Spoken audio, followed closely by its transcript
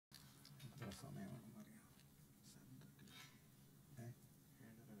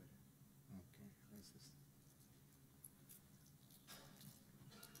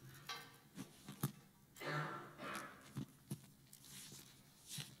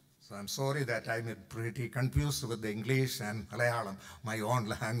So I'm sorry that I'm pretty confused with the English and Malayalam, my own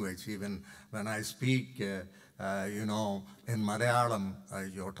language. Even when I speak, in Malayalam,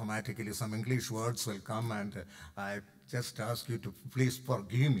 automatically some English words will come, and I just ask you to please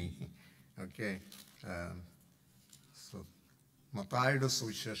forgive me. Okay. So, മത്തായിയുടെ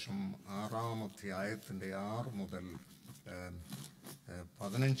സുവിശേഷം 6-ാം അധ്യായത്തിൻ്റെ 6 മുതൽ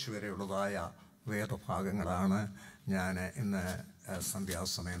 15 വരെയുള്ളതായ വേദഭാഗങ്ങളാണ് ഞാൻ ഇന്ന്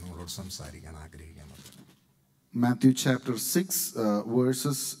സന്ധ്യാസമയം നിങ്ങളോട് സംസാരിക്കാൻ ആഗ്രഹിക്കുന്നത്. Matthew chapter 6,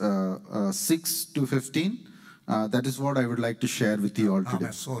 verses 6 to 15. That is what I would like to share with you all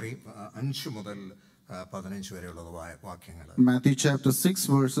today. Sorry, 5 മുതൽ 15 വരെയുള്ള വാക്യങ്ങൾ. Matthew chapter 6,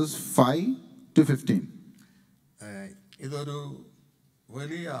 verses 5 to 15. ഇതൊരു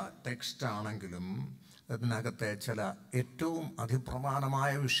വലിയ ടെക്സ്റ്റ് ആണെങ്കിലും അതിനകത്തെ ചില ഏറ്റവും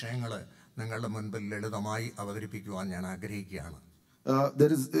അതിപ്രധാനമായ വിഷയങ്ങൾ നിങ്ങളുടെ മുൻപിൽ ലളിതമായി അവതരിപ്പിക്കുവാൻ ഞാൻ ആഗ്രഹിക്കുകയാണ്.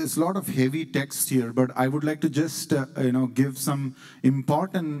 There is a lot of heavy text here, but I would like to just give some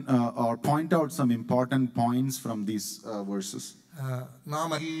important or point out some important points from these verses. നാം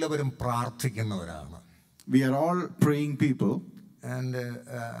എല്ലാവരും പ്രാർത്ഥിക്കുന്നവരാണ്. We are all praying people, and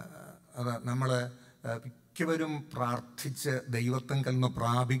നമ്മൾ മിക്കവരും പ്രാർത്ഥിച്ച് ദൈവത്തിങ്കൽ നിന്ന്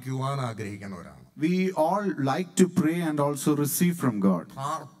പ്രാപിക്കുവാൻ ആഗ്രഹിക്കുന്നവരാണ്. We all like to pray and also receive from God.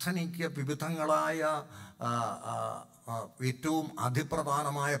 പ്രാർത്ഥനയ്ക്ക് വിവിധങ്ങളായ ഏറ്റവും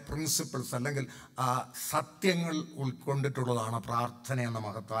അതിപ്രധാനമായ പ്രിൻസിപ്പിൾസ് അല്ലെങ്കിൽ സത്യങ്ങൾ ഉൾക്കൊണ്ടിട്ടുള്ളതാണ് പ്രാർത്ഥന എന്ന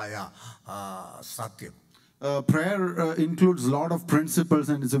മഹത്തായ സത്യം. Prayer includes a lot of principles,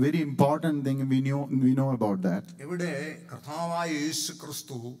 and it's a very important thing. We know about that. ഇവിടെ കർത്താവായ യേശു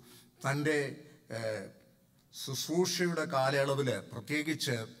ക്രിസ്തു തൻ്റെ ശുശ്രൂഷയുടെ കാലയളവിൽ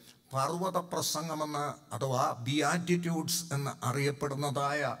പ്രത്യേകിച്ച് പർവ്വത പ്രസംഗമെന്ന് അഥവാ ബിയാറ്റിറ്റ്യൂഡ്സ് എന്ന്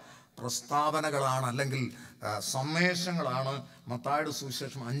അറിയപ്പെടുന്നതായ പ്രസ്താവനകളാണ് അല്ലെങ്കിൽ സന്ദേശങ്ങളാണ് മത്തായിയുടെ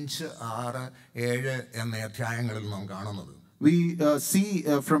സുവിശേഷം 5, 6, 7 എന്നീ അധ്യായങ്ങളിൽ നാം കാണുന്നത്. We see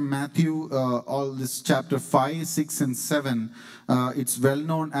from Matthew all this chapter 5, 6, and 7. It's well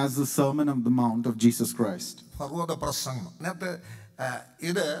known as the Sermon on the Mount of Jesus Christ. പർവ്വത പ്രസംഗം. അതിനകത്ത്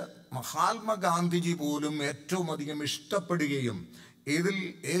ഇത് മഹാത്മാഗാന്ധിജി പോലും ഏറ്റവും അധികം ഇഷ്ടപ്പെടുകയും ഇതിൽ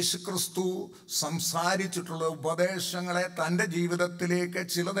യേശുക്രിസ്തു സംസാരിച്ചിട്ടുള്ള ഉപദേശങ്ങളെ തൻ്റെ ജീവിതത്തിലേക്ക്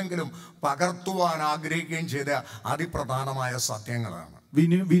ചിലതെങ്കിലും പകർത്തുവാൻ ആഗ്രഹിക്കുകയും ചെയ്ത അതിപ്രധാനമായ സത്യങ്ങളാണ്.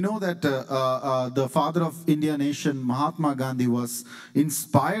 We know that the father of Indian nation, Mahatma Gandhi, was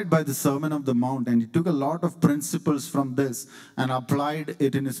inspired by the Sermon of the Mount, and he took a lot of principles from this and applied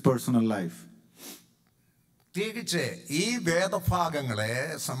it in his personal life. പ്രത്യേകിച്ച് ഈ വേദഭാഗങ്ങളെ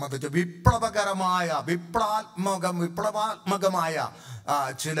സംബന്ധിച്ച് വിപ്ലവാത്മകമായ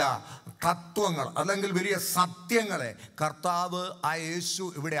ചില തത്വങ്ങൾ അല്ലെങ്കിൽ വലിയ സത്യങ്ങളെ കർത്താവ് ആ യേശു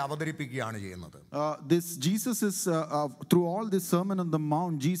ഇവിടെ അവതരിപ്പിക്കുകയാണ് ചെയ്യുന്നത്. This Jesus is through all this Sermon on the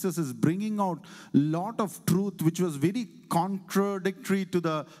Mount, Jesus is bringing out lot of truth which was very contradictory to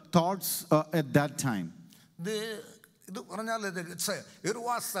the thoughts at that time. ഇത് പറഞ്ഞാൽ it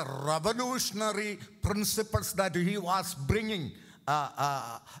was a revolutionary principles that he was bringing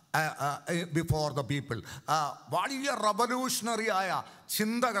before the people. വലിയ revolutionary ആയ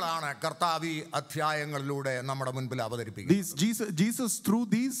ചിന്തകളാണ് കർത്താവ് ഈ അധ്യായങ്ങളിലൂടെ നമ്മുടെ മുൻപിൽ അവതരിപ്പിക്കുന്നത്. Jesus through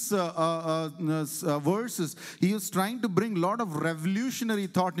these verses, he is trying to bring lot of revolutionary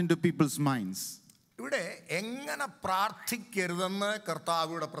thought into people's minds. ഇവിടെ എങ്ങനെ പ്രാർത്ഥിക്കരുതെന്ന്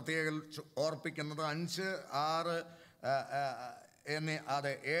കർത്താവിയുടെ പ്രത്യേകം ഓർപ്പിക്കുന്നത് 5, 6 എന്നീ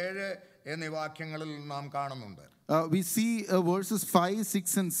 7 എന്നീ വാക്യങ്ങളിൽ നാം കാണുന്നുണ്ട്. We see verses 5, 6,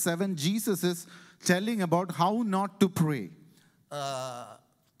 and 7. Jesus is telling about how not to pray.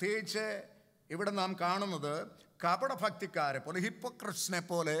 പ്രത്യേകിച്ച് ഇവിടെ നാം കാണുന്നത് കപടഭക്തിക്കാരെ പോലെ, ഹിപ്പോക്രിറ്റ്സിനെ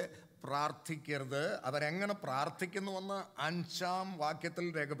പോലെ പ്രാർത്ഥിക്കരുത്. അവരെങ്ങനെ പ്രാർത്ഥിക്കുന്നുവെന്ന് 5-ാം വാക്യത്തിൽ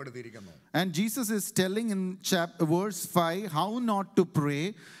രേഖപ്പെടുത്തിയിരിക്കുന്നു. And Jesus is telling in verse 5 how not to pray,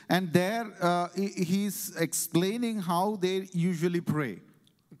 and there he's explaining how they usually pray.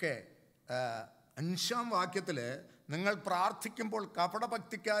 Okay. 5-ാം വാക്യത്തില് നിങ്ങൾ പ്രാർത്ഥിക്കുമ്പോൾ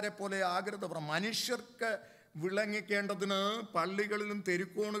കപടഭക്തിക്കാരെ പോലെ ആകരുത്. മനുഷ്യർക്ക് വിളങ്ങിക്കേണ്ടതിന് പള്ളികളിലും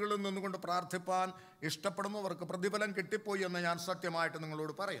തെരുക്കോണുകളിലും നിന്നുകൊണ്ട് പ്രാർത്ഥിപ്പാൻ ഇഷ്ടപ്പെടുന്നവർക്ക് പ്രതിഫലം കിട്ടിപ്പോയി എന്ന് ഞാൻ സത്യമായിട്ട്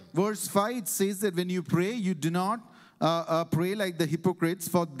നിങ്ങളോട് പറയുന്നു. Verse 5 it says that when you pray, you do not pray like the hypocrites,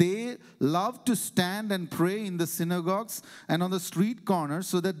 for they love to stand and pray in the synagogues and on the street corners,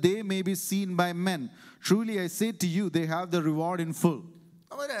 so that they may be seen by men. Truly I say to you, they have the reward in full.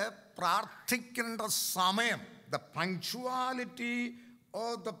 അവര് പ്രാർത്ഥിക്കേണ്ട സമയം, the punctuality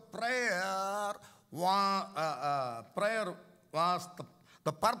of the prayer was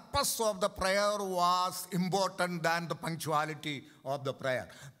the purpose of the prayer was important than the punctuality of the prayer.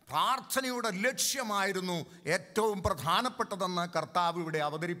 പ്രാർത്ഥനയുടെ ലക്ഷ്യമായിരുന്നു ഏറ്റവും പ്രധാനപ്പെട്ടതെന്ന് കർത്താവ് ഇവിടെ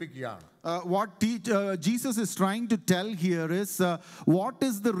അവതരിപ്പിക്കുകയാണ്. What Jesus is trying to tell here is what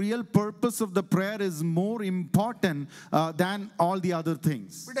is the real purpose of the prayer is more important than all the other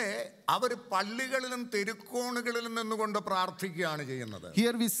things. ഇവിടെ അവർ പള്ളികളിലും തെരുക്കോണുകളിലും നിന്നുകൊണ്ട് പ്രാർത്ഥിക്കുകയാണ് ചെയ്യുന്നത്.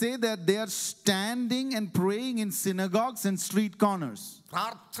 Here we say that they are standing and praying in synagogues and street corners.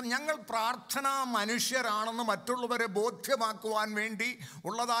 ഞങ്ങൾ പ്രാർത്ഥനാ മനുഷ്യരാണെന്ന് മറ്റുള്ളവരെ ബോധ്യമാക്കുവാൻ വേണ്ടി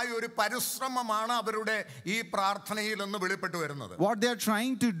ഉള്ളതായ ഒരു പരിശ്രമമാണ് അവരുടെ ഈ പ്രാർത്ഥനയിൽ നിന്ന് വെളിപ്പെട്ടു വരുന്നത്. What they are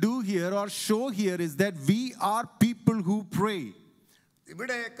trying to do here or show here is that we are people who pray.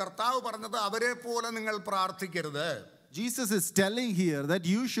 ഇവിടെ കർത്താവ് പറഞ്ഞത് അവരെ പോലെ നിങ്ങൾ പ്രാർത്ഥിക്കരുത്. Jesus is telling here that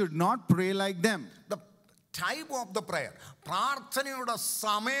you should not pray like them. The type of the prayer, പ്രാർത്ഥനയുടെ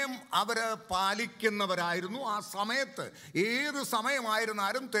സമയം അവര് പാലിക്കുന്നവരായിരുന്നു. ആ സമയത്ത് ഏത്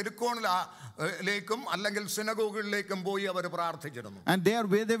സമയമായിരുന്നാലും തെരുക്കോണിലേക്കും അല്ലെങ്കിൽ സിനഗോഗുകളിലേക്കും പോയി അവർ പ്രാർത്ഥിച്ചിരുന്നു. And they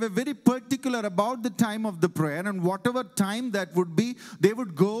were very particular about the time of the prayer, and whatever time that would be, they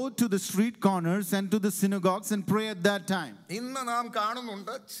would go to the street corners and to the synagogues and pray at that time. ഇന്ന് നാം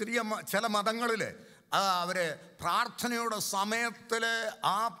കാണുന്നുണ്ട് ചില മതങ്ങളിലെ അവരെ പ്രാർത്ഥനയുടെ സമയത്തിലെ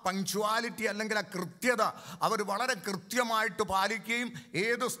ആ punctuality അല്ലെങ്കിൽ ആ കൃത്യത അവർ വളരെ കൃത്യമായിട്ട് പാലിക്കുകയും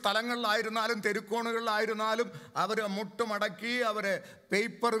ഏത് സ്ഥലങ്ങളിലായിരുന്നാലും തെരുക്കോണുകളിലായിരുന്നാലും അവർ മുട്ടുമടക്കി അവരെ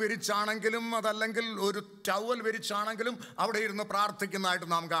പേപ്പർ വിരിച്ചാണെങ്കിലും അതല്ലെങ്കിൽ ഒരു ടവൽ വിരിച്ചാണെങ്കിലും അവിടെ ഇരുന്ന് പ്രാർത്ഥിക്കുന്നതായിട്ട്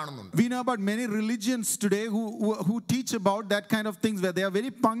നാം കാണുന്നുണ്ട്. We know about many religions today who teach about that kind of things, where they are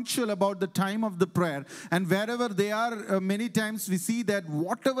very punctual about the time of the prayer, and wherever they are, many times we see that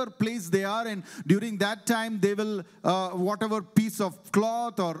whatever place they are in during that time, they will whatever piece of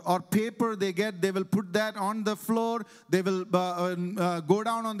cloth or paper they get, they will put that on the floor. They will go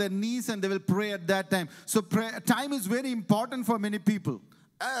down on their knees and they will pray at that time. So time is very important for many people.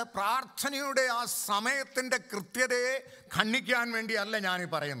 പ്രാർത്ഥനയുടെ ആ സമയത്തിന്റെ കൃത്യതയെ ഖണ്ഡിക്കാൻ വേണ്ടിയല്ല ഞാൻ ഈ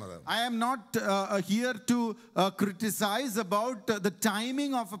പറയുന്നത്. I am not here to criticize about the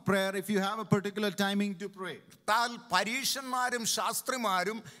timing of a prayer if you have a particular timing to pray. പരീശന്മാരും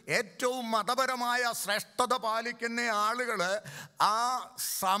ശാസ്ത്രിമാരും ഏറ്റവും മതപരമായ ശ്രേഷ്ഠത പാലിക്കുന്ന ആളുകള് ആ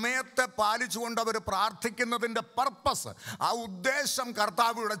സമയത്തെ പാലിച്ചുകൊണ്ട് അവർ പ്രാർത്ഥിക്കുന്നതിന്റെ പർപ്പസ്, ആ ഉദ്ദേശം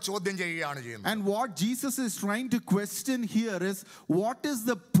കർത്താവ് ഇവിടെ ചോദ്യം ചെയ്യുകയാണ് ചെയ്യുന്നത്. And what Jesus is trying to question here is, what is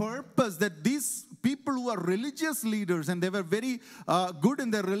the purpose that these people who are religious leaders and they were very good in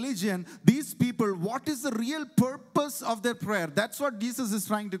their religion, these people, what is the real purpose of their prayer? That's what Jesus is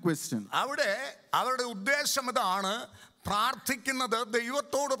trying to question. അവരുടെ ഉദ്ദേശം ഇതാണ്, പ്രാർത്ഥിക്കുന്നത്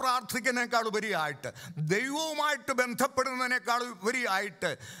ദൈവത്തോട് പ്രാർത്ഥിക്കുന്നതിനേക്കാൾ ഉപരിയായിട്ട്, ദൈവവുമായിട്ട് ബന്ധപ്പെടുന്നതിനേക്കാൾ ഉപരിയായിട്ട്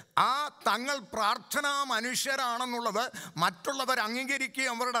ആ തങ്ങൾ പ്രാർത്ഥനാ മനുഷ്യരാണെന്നുള്ളത് മറ്റുള്ളവർ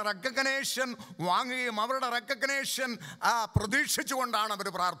അംഗീകരിക്കുകയും അവരുടെ റെക്കഗ്നേഷൻ വാങ്ങുകയും അവരുടെ റെക്കഗ്നേഷൻ പ്രതീക്ഷിച്ചുകൊണ്ടാണ് അവർ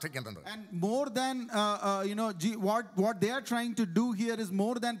പ്രാർത്ഥിക്കുന്നത്. And more than what they are trying to do here is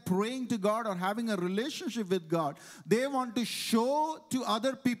more than praying to God or having a relationship with God. They want to show to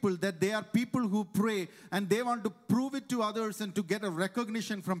other people that they are people who pray, and they want to prove it to others and to get a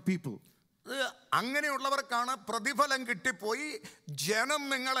recognition from people. അങ്ങനെയുള്ളവർക്കാണ് പ്രതിഫലം കിട്ടിപ്പോയി. ജനം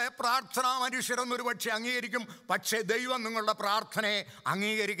നിങ്ങളെ പ്രാർത്ഥനാ മനുഷ്യരെന്നൊരു പക്ഷേ അംഗീകരിക്കും, പക്ഷേ ദൈവം നിങ്ങളുടെ പ്രാർത്ഥനയെ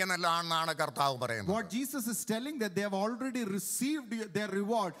അംഗീകരിക്കുന്നില്ല എന്നാണ് കർത്താവ് പറയുന്നത്. What Jesus is telling, that they have already received their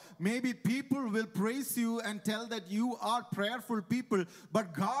reward. Maybe people will praise you and tell that you are prayerful people,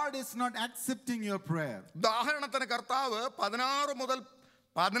 but God is not accepting your prayer. ഉദാഹരണത്തിന് കർത്താവ് 16 മുതൽ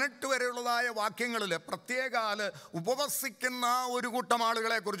 18 വരെയുള്ളതായ വാക്യങ്ങളിൽ പ്രത്യേകാല് ഉപവസിക്കുന്ന ഒരു കൂട്ടം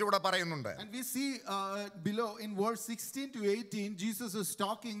ആളുകളെ കുറിച്ച് ഇവിടെ പറയുന്നുണ്ട്. And we see below in verse 16 to 18, Jesus is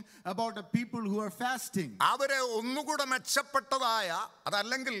talking about the people who are fasting. അവരെ ഒന്നുകൂടെ മെച്ചപ്പെട്ടതായ,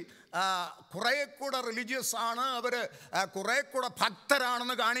 അതല്ലെങ്കിൽ കുറെ കൂടെ റിലീജിയസ് ആണ്, അവര് കുറെ കൂടെ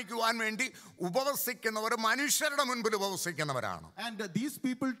ഭക്തരാണെന്ന് കാണിക്കുവാൻ വേണ്ടി ഉപവസിക്കുന്നവർ മനുഷ്യരുടെ മുൻപിൽ ഉപവസിക്കുന്നവരാണ്. And these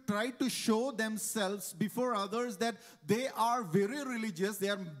people try to show themselves before others that they are very religious,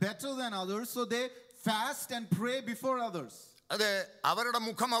 they are better than others, so they fast and pray before others. അതെ, അവരുടെ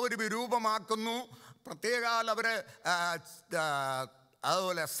മുഖം അവർ വിരൂപമാക്കുന്നു. പ്രത്യേകാൽ അവര്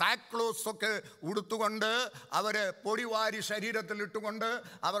അതുപോലെ സാക്ലോസ് ഒക്കെ ഉടുത്തുകൊണ്ട് അവരെ പൊടിവാരി ശരീരത്തിൽ ഇട്ടുകൊണ്ട്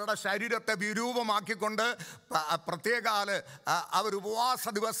അവരുടെ ശരീരത്തെ വിരൂപമാക്കിക്കൊണ്ട് പ്രത്യേകാല് അവർ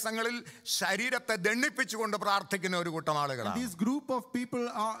ഉപവാസ ദിവസങ്ങളിൽ ശരീരത്തെ ദണ്ഡിപ്പിച്ചുകൊണ്ട് പ്രാർത്ഥിക്കുന്ന ഒരു കൂട്ടം ആളുകളാണ്. This group of people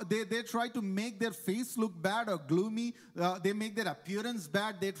they try to make their face look bad or gloomy. They make their appearance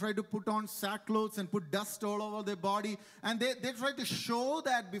bad. They try to put on sackcloths and put dust all over their body, and they try to show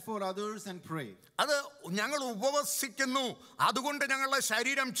that before others and pray. അത് ഞങ്ങൾ ഉപവസിക്കുന്നു, അതുകൊണ്ട് ഞങ്ങൾ ഞങ്ങളുടെ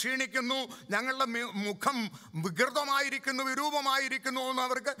ശരീരം ക്ഷീണിക്കുന്നു, ഞങ്ങളുടെ മുഖം വികൃതമായിരിക്കുന്നു, വിരൂപമായിരിക്കുന്നു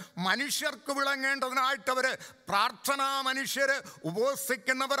എന്നവർക്ക് മനുഷ്യർക്ക് വിളങ്ങേണ്ടതിനായിട്ട് അവർ പ്രാർത്ഥനാ മനുഷ്യർ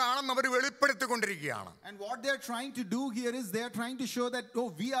ഉപവസിക്കുന്നവരാണെന്ന് അവർ വെളിപ്പെടുത്തിക്കൊണ്ടിരിക്കുകയാണ്. And what they are trying to do here is they are trying to show that, oh,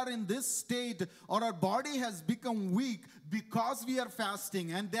 we are in this state, or our body has become weak because we are fasting,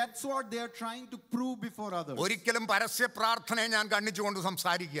 and that's what they are trying to prove before others. ഒരിക്കലും പരസ്യ പ്രാർത്ഥനയെ ഞാൻ കണ്ണിച്ചുകൊണ്ട്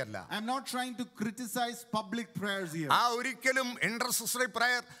സംസാരിക്കുകയല്ല. I'm not trying to criticize public prayers here. ഒരിക്കലും intercessory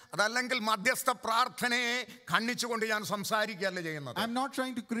prayer അതല്ലെങ്കിൽ മധ്യസ്ഥ പ്രാർത്ഥനയെ കണ്ണിച്ചുകൊണ്ട് ഞാൻ സംസാരിക്കുകയല്ല ചെയ്യുന്നത്. I'm not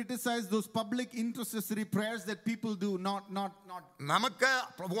trying to criticize those public intercessory prayers that people do. Not. നമുക്ക്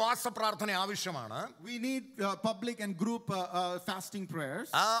ഉപവാസ പ്രാർത്ഥന ആവശ്യമാണ്. We need public and group fasting prayers.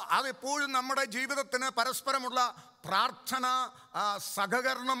 അതെപ്പോഴും നമ്മുടെ ജീവിതത്തിന് പരസ്പരമുള്ള പ്രാർത്ഥന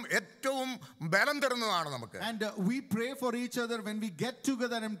സഹകരണം ഏറ്റവും ബലം തരുന്നതാണ് നമുക്ക്. And we pray for each other when we get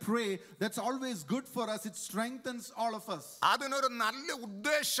together and pray. That's always good for us. It strengthens all of us. അതിനൊരു നല്ല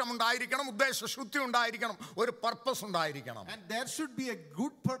ഉദ്ദേശം ഉണ്ടായിരിക്കണം, ഉദ്ദേശശുദ്ധി ഉണ്ടായിരിക്കണം, ഒരു പർപ്പസ് ഉണ്ടായിരിക്കണം. And there should be a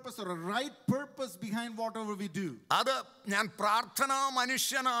good purpose or a right purpose behind whatever we do. അത് ഞാൻ പ്രാർത്ഥനാ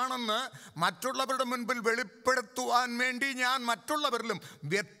മനുഷ്യനാണെന്ന് മറ്റുള്ളവരുടെ മുൻപിൽ വെളിപ്പെടുത്തുവാൻ വേണ്ടി ഞാൻ മറ്റുള്ളവരിലും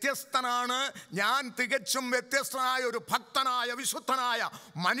വ്യത്യസ്തനാണ്, ഞാൻ തികച്ചും വ്യത്യസ്തനായ ഒരു ഭക്തനായ വിശുദ്ധനായ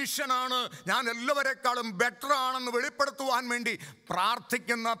മനുഷ്യനാണ്, ഞാൻ എല്ലാവരെക്കാളും ബെറ്റർ ആണെന്ന് വെളിപ്പെടുത്തുവാൻ വേണ്ടി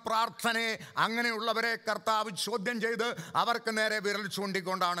പ്രാർത്ഥിക്കുന്ന പ്രാർത്ഥനയെ അങ്ങനെയുള്ളവരെ കർത്താവ് ചോദ്യം ചെയ്ത് അവർക്ക് നേരെ വിരൽ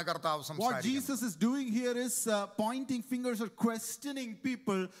ചൂണ്ടിക്കൊണ്ടാണ് കർത്താവ് സംസാരിക്കുന്നത്. What Jesus is doing here is pointing fingers or questioning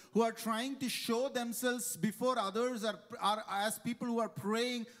people who are trying to show themselves before others are as people who are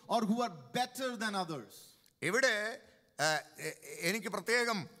praying or who are better than others. ഇവിടെ എനിക്ക്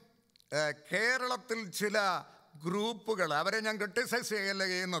പ്രത്യേകം കേരളത്തിൽ ചില ഗ്രൂപ്പുകൾ, അവരെ ഞാൻ criticise ചെയ്യല്ല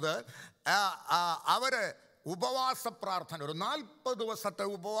ചെയ്യുന്നത്, അവര് ഉപവാസ പ്രാർത്ഥന, ഒരു 40 ദിവസത്തെ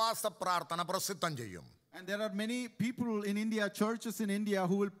ഉപവാസ പ്രാർത്ഥന പ്രസിദ്ധം ചെയ്യും. And there are many people in India, churches in India,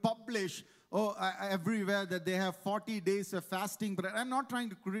 who will publish everywhere that they have 40 days of fasting. But I'm not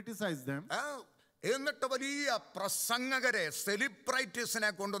trying to criticize them. എന്നിട്ട് വലിയ പ്രസംഗകരെ,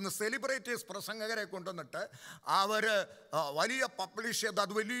 സെലിബ്രിറ്റീസ് പ്രസംഗകരെ കൊണ്ടുവന്നിട്ട് അവര് വലിയ പബ്ലിഷ് ചെയ്ത്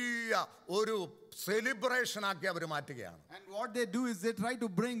അത് വലിയ ഒരു celebration ആക്കി അവർ മാറ്റുകയാണ്. And what they do is they try to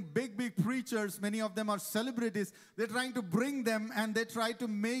bring big preachers, many of them are celebrities, they're trying to bring them and they try to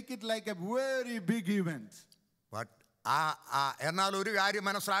make it like a very big event. But എന്നാൽ ഒരു കാര്യം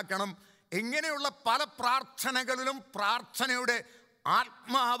മനസ്സിലാക്കണം, ഇങ്ങനെയുള്ള പല പ്രാർത്ഥനകളിലും പ്രാർത്ഥനയുടെ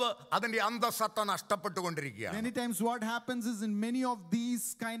ആത്മാവ് അതിന്റെ അന്തസത്ത നഷ്ടപ്പെട്ടുകൊണ്ടിരിക്കുകയാണ്. Many times what happens is in many of these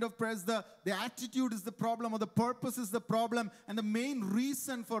kind of prayers, the attitude is the problem or the purpose is the problem, and the main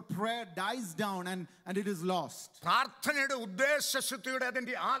reason for prayer dies down and it is lost. പ്രാർത്ഥനയുടെ ഉദ്ദേശശുദ്ധിയുടെ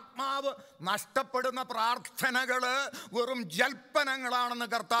അതിന്റെ ആത്മാവ് നഷ്ടപ്പെടുന്ന പ്രാർത്ഥനകള് വെറും ജൽപ്പനങ്ങളാണെന്ന്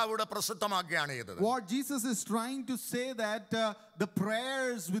കർത്താവിടെ പ്രസിദ്ധമാക്കുകയാണ് ചെയ്തത്. What Jesus is trying to say that the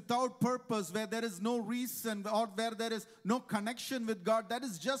prayers without purpose, where there is no reason or where there is no connection with God, that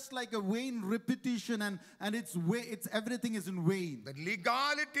is just like a vain repetition and it's everything is in vain. The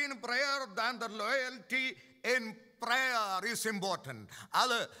legality in prayer than the loyalty in prayer is important.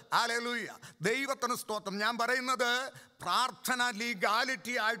 Hallelujah. ദൈവത്തിന് സ്തോത്രം. ഞാൻ പറയുന്നത് പ്രാർത്ഥന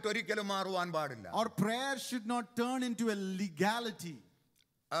legality ആയിട്ട് ഒരിക്കലും മാറുവാൻ പാടില്ല. Our prayer should not turn into a legality.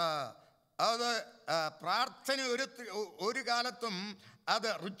 അത് പ്രാർത്ഥന ഒരു കാലത്തും അത്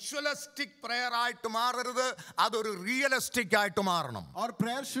റിച്വലിസ്റ്റിക് പ്രയർ ആയിട്ട് മാറരുത്, അതൊരു റിയലിസ്റ്റിക് ആയിട്ട് മാറണം. Our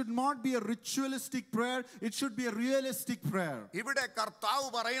prayer should not be a ritualistic prayer, it should be a realistic prayer. ഇവിടെ കർത്താവ്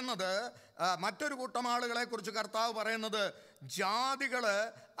പറയുന്നത്, മറ്റൊരു കൂട്ടം ആളുകളെ കുറിച്ച് കർത്താവ് പറയുന്നത്, ജാതികള്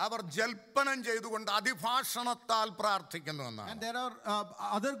അവർ ജൽപ്പനം ചെയ്തുകൊണ്ട് അതിഭാഷണത്താൽ പ്രാർത്ഥിക്കുന്നു എന്നാണ്. And there are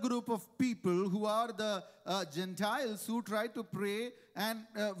other group of people who are the Gentiles who try to pray and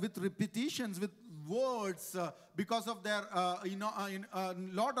with repetitions, with words, because of their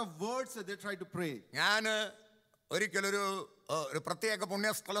lot of words that they try to pray. ഞാൻ ഒരിക്കലൊരു പ്രത്യേക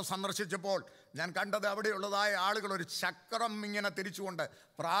പുണ്യസ്ഥലം സന്ദർശിച്ചപ്പോൾ ഞാൻ കണ്ടത് അവിടെയുള്ളതായ ആളുകൾ ഒരു ചക്രം ഇങ്ങനെ തിരിച്ചുകൊണ്ട്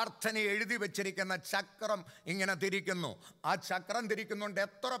പ്രാർത്ഥന എഴുതി വെച്ചിരിക്കുന്ന ചക്രം ഇങ്ങനെ തിരിക്കുന്നു. ആ ചക്രം തിരിക്കുന്നുണ്ട്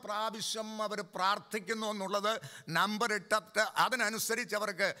എത്ര പ്രാവശ്യം അവർ പ്രാർത്ഥിക്കുന്നു എന്നുള്ളത് നമ്പർ ഇട്ടിട്ട് അതിനനുസരിച്ച്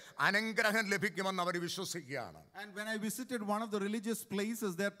അവർക്ക് അനുഗ്രഹം ലഭിക്കുമെന്ന് അവർ വിശ്വസിക്കുകയാണ്. And when I visited one of the religious places,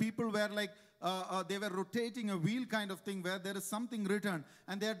 there people were like they were rotating a wheel kind of thing where there is something written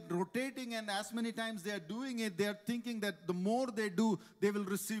and they are rotating, and as many times they are doing it, they are thinking that the more they do, they will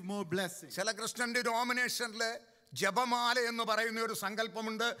receive more blessings. ചില Christian ഡിനോമിനേഷനിൽ ജപമാല എന്ന് പറയുന്ന ഒരു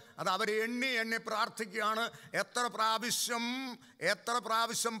സങ്കല്പമുണ്ട്. അത് അവർ എണ്ണി പ്രാർത്ഥിക്കുകയാണ്. എത്ര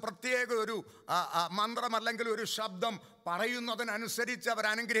പ്രാവശ്യം പ്രത്യേക ഒരു മന്ത്രം അല്ലെങ്കിൽ ഒരു ശബ്ദം പറയുന്നതിനനുസരിച്ച് അവർ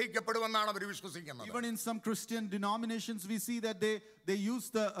അനുഗ്രഹിക്കപ്പെടുമെന്നാണ് അവർ വിശ്വസിക്കുന്നത്. Even in some Christian denominations, we see that they use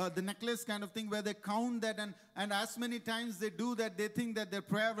the necklace kind of thing where they count that, and as many times they do that, they think that their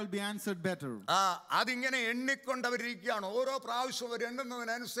prayer will be answered better. അതിങ്ങനെ എണ്ണിക്കൊണ്ടവരിക്കുകയാണ്. ഓരോ പ്രാവശ്യം അവർ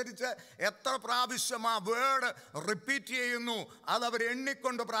എണ്ണുന്നതിനനുസരിച്ച് എത്ര പ്രാവശ്യം ആ word repeat ചെയ്യുന്നു അത് അവർ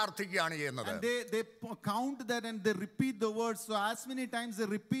എണ്ണിക്കൊണ്ട് പ്രാർത്ഥിക്കുകയാണ് ചെയ്യുന്നത്. And they count that and they repeat the words. So as many times they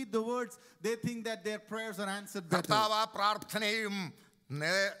repeat the words, they think that their prayers are answered better. കർത്താവ് ആ പ്രാർത്ഥനയും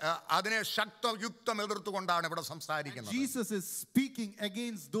അതിനെ ശക്തയുക്തം എതിർത്തുകൊണ്ടാണ് ഇവിടെ സംസാരിക്കുന്നത്. Jesus is speaking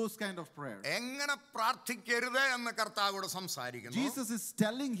against those kind of prayers. എങ്ങനെ പ്രാർത്ഥിക്കരുത് എന്ന് കർത്താവോട് സംസാരിക്കുന്നു. Jesus is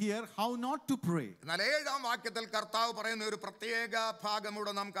telling here how not to pray. എന്നാൽ 7-ാം വാക്യത്തിൽ കർത്താവ് പറയുന്ന ഒരു പ്രത്യേക ഭാഗം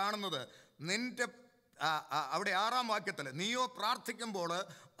ഇവിടെ നാം കാണുന്നത്, നിന്റെ അവിടെ 6-ാം വാക്യത്തിൽ, നീയോ പ്രാർത്ഥിക്കുമ്പോൾ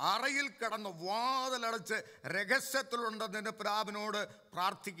അറയിൽ കിടന്ന് വാതിലടച്ച് രഹസ്യത്തിലുണ്ട് നിന്റെ പിതാവിനോട്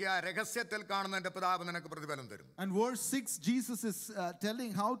പ്രാർത്ഥിക്കുക, രഹസ്യത്തിൽ കാണുന്ന നിന്റെ പിതാവ് നിനക്ക് പ്രതിഫലം തരും. And verse 6, Jesus is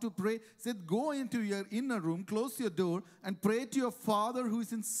telling how to pray. Said, go into your inner room, close your door, and pray to your Father who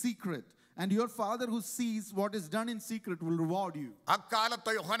is in secret. And your Father who sees what is done in secret will reward you.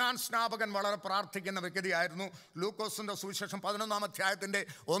 അക്കാലത്ത് യോഹന്നാൻ സ്നാപകൻ വളരെ പ്രാർത്ഥിക്കുന്ന വ്യക്തിയായിരുന്നു. ലൂക്കോസിന്റെ സുവിശേഷം 11-ാം അധ്യായത്തിന്റെ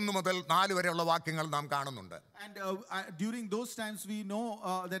 1 മുതൽ 4 വരെയുള്ള വാക്യങ്ങൾ നാം കാണുന്നുണ്ട്. And during those times we know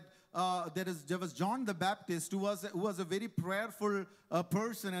that there was John the Baptist who was a very prayerful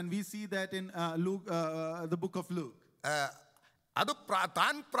person, and we see that in Luke, the book of Luke. അത്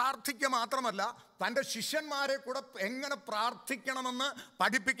താൻ പ്രാർത്ഥിക്കുക മാത്രമല്ല, തൻ്റെ ശിഷ്യന്മാരെ കൂടെ എങ്ങനെ പ്രാർത്ഥിക്കണമെന്ന്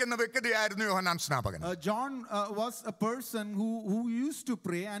പഠിപ്പിക്കുന്ന വ്യക്തിയായിരുന്നു യോഹന്നാൻ സ്നാപകൻ. John was a person who used to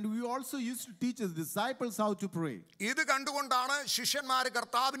pray, and we also used to teach his disciples how to pray. ഇത് കണ്ടുകൊണ്ടാണ് ശിഷ്യന്മാർ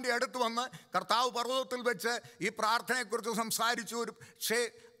കർത്താവിൻ്റെ അടുത്ത് വന്ന് കർത്താവ് പർവ്വതത്തിൽ വെച്ച് ഈ പ്രാർത്ഥനയെക്കുറിച്ച് സംസാരിച്ചു.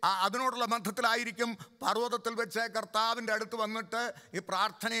 അതിനോടുള്ള ബന്ധത്തിലായിരിക്കും പർവ്വതത്തിൽ വെച്ച് കർത്താവിൻ്റെ അടുത്ത് വന്നിട്ട് ഈ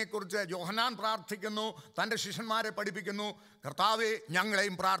പ്രാർത്ഥനയെക്കുറിച്ച് യോഹന്നാൻ പ്രാർത്ഥിക്കുന്നു, തൻ്റെ ശിഷ്യന്മാരെ പഠിപ്പിക്കുന്നു, കർത്താവേ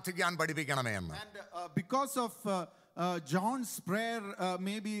ഞങ്ങളെയും പ്രാർത്ഥിക്കാൻ പഠിപ്പിക്കണമേ എന്ന്. And because of John's prayer,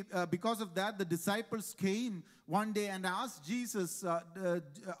 maybe because of that, the disciples came one day and asked Jesus,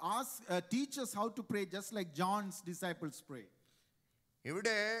 teach us how to pray just like John's disciples pray.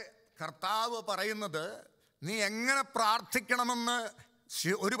 ഇവിടെ കർത്താവ് പറയുന്നത്, നീ എങ്ങനെ പ്രാർത്ഥിക്കണമെന്ന്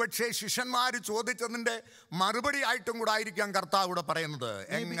ഒരുപക്ഷെ ശിഷ്യന്മാർ ചോദിച്ചതിന്റെ മറുപടി ആയിട്ടും കൂടെ ആയിരിക്കാം കർത്താവ് ഇവിടെ പറയുന്നത്,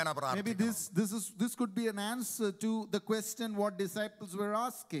 എങ്ങനെ പ്രാർത്ഥിക്കണം. This could be an answer to the question what disciples were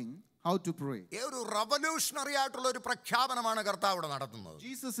asking, how to pray. ഒരു റവല്യൂഷണറി ആയിട്ടുള്ള ഒരു പ്രഖ്യാപനമാണ് കർത്താവ് ഇവിടെ നടത്തുന്നത്.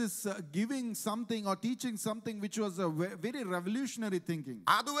 Jesus is giving something or teaching something which was a very revolutionary thinking.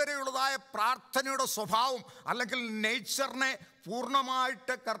 അതുവരെയുള്ളതായ പ്രാർത്ഥനയുടെ സ്വഭാവം അല്ലെങ്കിൽ നേച്ചറിനെ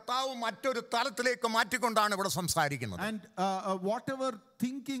പൂർണ്ണമായിട്ട് കർത്താവ് മറ്റൊരു തലത്തിലേക്ക് മാറ്റിക്കൊണ്ടാണ് ഇവിടെ സംസാരിക്കുന്നത്. And whatever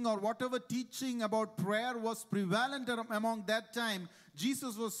thinking or whatever teaching about prayer was prevalent among that time,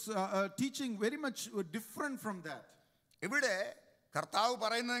 Jesus was teaching very much different from that. ഇവിടെ കർത്താവ്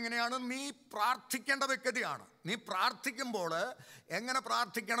പറയുന്നത് എങ്ങനെയാണ്, നീ പ്രാർത്ഥിക്കേണ്ട വ്യക്തിയാണ്. നീ പ്രാർത്ഥിക്കുമ്പോൾ എങ്ങനെ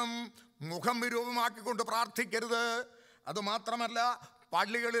പ്രാർത്ഥിക്കണം? മുഖം വിരൂപമാക്കിക്കൊണ്ട് പ്രാർത്ഥിക്കരുത്. അതുമാത്രമല്ല,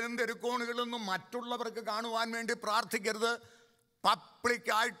 പള്ളികളിലും തെരുക്കോണുകളിൽ നിന്നും മറ്റുള്ളവർക്ക് കാണുവാൻ വേണ്ടി പ്രാർത്ഥിക്കരുത്.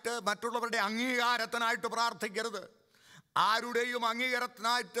 പബ്ലിക്കായിട്ട് മറ്റുള്ളവരുടെ അംഗീകാരത്തിനായിട്ട് പ്രാർത്ഥിക്കരുത്. ആരുടെയും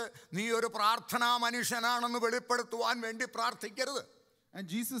അംഗീകാരത്തിനായിട്ട് നീ ഒരു പ്രാർത്ഥനാ മനുഷ്യനാണെന്ന് വെളിപ്പെടുത്തുവാൻ വേണ്ടി പ്രാർത്ഥിക്കരുത്. And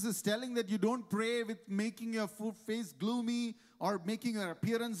Jesus is telling that you don't pray with making your face gloomy or making your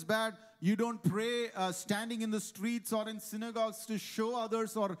appearance bad. You don't pray standing in the streets or in synagogues to show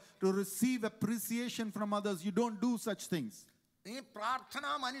others or to receive appreciation from others. You don't do such things. നീ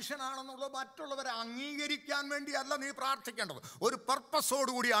പ്രാർത്ഥനാ മനുഷ്യനാണെന്നുള്ള മറ്റുള്ളവരെ അംഗീകരിക്കാൻ വേണ്ടിയല്ല നീ പ്രാർത്ഥിക്കേണ്ടത്. ഒരു പർപ്പസോട്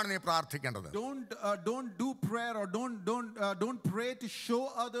കൂടിയാണ് നീ പ്രാർത്ഥിക്കേണ്ടത്. Don't do prayer or don't pray to show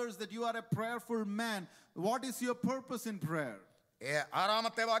others that you are a prayerful man. What is your purpose in prayer?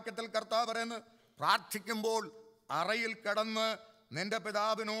 6-ാമത്തെ വാക്യത്തിൽ കർത്താവ് പറയുന്നത്, പ്രാർത്ഥിക്കുമ്പോൾ അറയിൽ കിടന്ന് നിന്റെ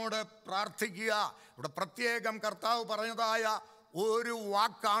പിതാവിനോട് പ്രാർത്ഥിക്കുക. ഇവിടെ പ്രത്യേകം കർത്താവ് പറഞ്ഞതായ ഒരു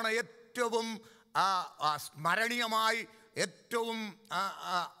വാക്കാണ് ഏറ്റവും സ്മരണീയമായി, ഏറ്റവും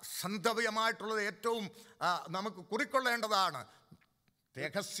സന്തവ്യമായിട്ടുള്ളത്, ഏറ്റവും നമുക്ക് കുറിക്കൊള്ളേണ്ടതാണ്.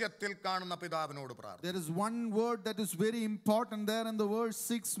 രഹസ്യത്തിൽ കാണുന്ന പിതാവിനോട് പ്രാർത്ഥന. There is one word that is very important there in the verse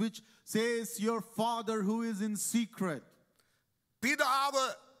 6, which says your Father who is in secret. പിതാവ്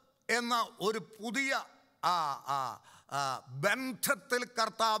എന്ന ഒരു പുതിയ ബന്ധത്തിൽ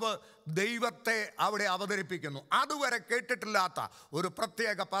കർത്താവ് ദൈവത്തെ അവിടെ അവതരിപ്പിക്കുന്നു. അതുവരെ കേട്ടിട്ടില്ലാത്ത ഒരു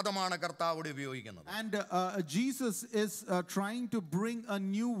പ്രത്യേക പദമാണ് കർത്താവ് ഇവിടെ ഉപയോഗിക്കുന്നത്. And Jesus is trying to bring a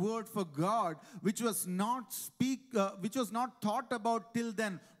new word for God which was not thought about till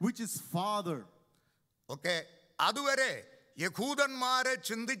then, which is Father. Okay, അതുവരെ യഹൂദന്മാരെ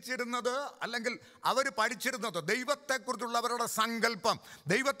ചിന്തിച്ചിരുന്നത് അല്ലെങ്കിൽ അവർ പഠിച്ചിരുന്നത് ദൈവത്തെക്കുറിച്ചുള്ള അവരുടെ സങ്കല്പം,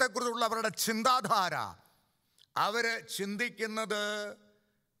 ദൈവത്തെക്കുറിച്ചുള്ള അവരുടെ ചിന്താധാര, അവര് ചിന്തിക്കുന്നത്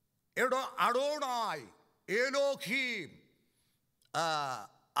എടോ അഡോണായി, ഏലോഹീം,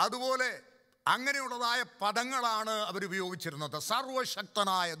 അതുപോലെ അങ്ങനെയുള്ളതായ പദങ്ങളാണ് അവർ ഉപയോഗിച്ചിരുന്നത്.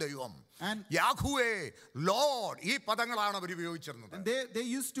 സർവശക്തനായ ദൈവം, യാഹ്വേ, ലോർഡ്, ഈ പദങ്ങളാണ് അവർ ഉപയോഗിച്ചിരുന്നത്. They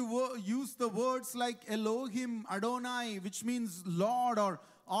used to use the words like Elohim, Adonai, which means Lord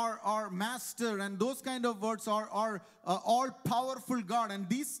or master, and those kind of words are all powerful God, and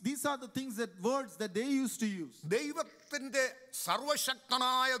these are the things, that words that they used to use. ദൈവത്തിന്റെ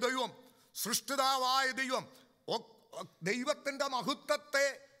സർവശക്തനായ ദൈവം, സൃഷ്ടിതാവായ ദൈവം, ദൈവത്തിന്റെ മഹത്വത്തെ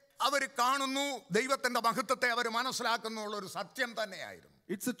അവർ കാണുന്നു, ദൈവത്തിന്റെ മഹത്വത്തെ അവർ മനസ്സിലാക്കുന്നു ഉള്ള ഒരു സത്യം തന്നെയായിരുന്നു.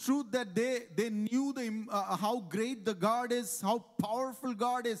 It's a truth that they knew how great the God is, how powerful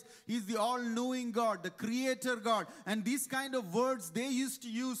God is. He's the all-knowing God, the creator God. And these kind of words they used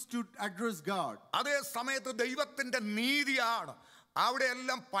to use to address God. അതേ സമയത്ത് ദൈവത്തിന്റെ നീതിയാണ് അവിടെ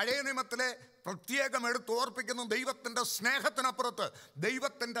എല്ലാം പഴയ നിയമത്തിലെ പ്രത്യേകം എടുത്ത് ഓർപ്പിക്കുന്നു. ദൈവത്തിന്റെ സ്നേഹത്തിനപ്പുറത്ത്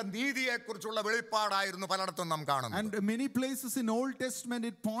ദൈവത്തിന്റെ നീതിയെക്കുറിച്ചുള്ള വെളിപ്പാടായിരുന്നു പലയിടത്തും നാം കാണുന്നത്. And many places in Old Testament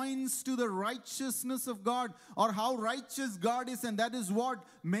it points to the righteousness of God, or how righteous God is, and that is what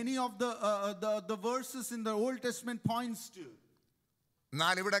many of the verses in the Old Testament points to.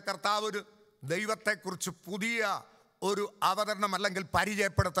 എന്നാൽ ഇവിടെ കർത്താവ് ഒരു ദൈവത്തെക്കുറിച്ച് പുതിയ ഒരു അവതരണം അല്ലെങ്കിൽ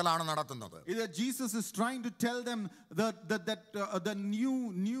പരിചയപ്പെടുത്തലാണ് നടത്തുന്നത്. Jesus is trying to tell them that the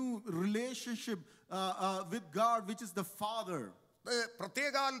new relationship with God, which is the Father.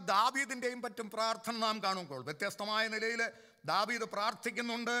 പ്രത്യേകാൽ ദാവീദിന്റെയും പറ്റും പ്രാർത്ഥന നാം കാണുമ്പോൾ വ്യത്യസ്തമായ നിലയിൽ ദാവീദ്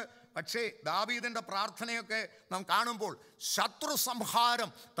പ്രാർത്ഥിക്കുന്നുണ്ട്. പക്ഷേ ദാവീദിന്റെ പ്രാർത്ഥനയൊക്കെ നാം കാണുമ്പോൾ ശത്രു സംഹാരം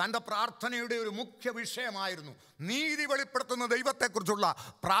തൻ്റെ പ്രാർത്ഥനയുടെ ഒരു മുഖ്യ വിഷയമായിരുന്നു. നീതി വെളിപ്പെടുത്തുന്ന ദൈവത്തെക്കുറിച്ചുള്ള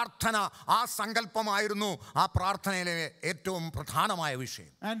പ്രാർത്ഥന, ആ സങ്കല്പമായിരുന്നു ആ പ്രാർത്ഥനയിലെ ഏറ്റവും പ്രധാനമായ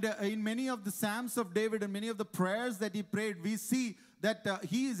വിഷയം. And in many of the Psalms of David and many of the prayers that he prayed, we see that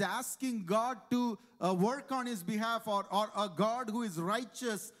he is asking God to work on his behalf, or a God who is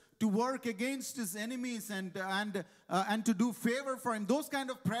righteous to work against his enemies and to do favor for him. Those kind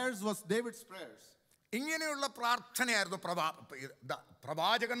of prayers was David's prayers. ഇങ്ങനെയുള്ള പ്രാർത്ഥനയായിരുന്നു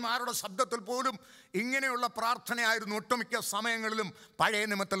പ്രവാചകന്മാരുടെ ശബ്ദത്തിൽ പോലും ഇങ്ങനെയുള്ള പ്രാർത്ഥനയായിരുന്നു ഒട്ടുമിക്ക സമയങ്ങളിലും പഴയ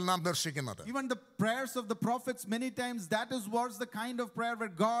നിയമത്തിൽ നാം ദർശിക്കുന്നത്. Even the prayers of the prophets, many times that was the kind of prayer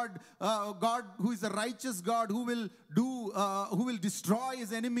where God who is a righteous God, who will destroy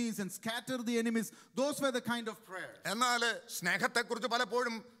his enemies and scatter the enemies, those were the kind of prayers. എന്നാൽ സ്നേഹത്തെക്കുറിച്ച്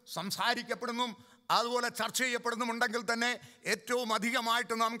പലപ്പോഴും സംസാരിക്കപ്പെടുന്നു, അതുപോലെ ചർച്ച ചെയ്യപ്പെടുന്നുമുണ്ടെങ്കിൽ തന്നെ ഏറ്റവും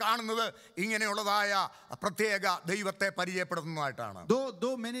അധികമായിട്ട് നാം കാണുന്നത് ഇങ്ങനെയുള്ളതായ പ്രത്യേക ദൈവത്തെ പരിചയപ്പെടുത്തുന്നതായിട്ടാണ്.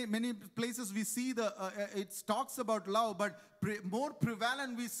 Though many places we see it talks about love, but more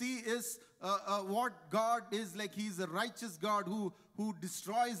prevalent we see is what God is like. He's a righteous God who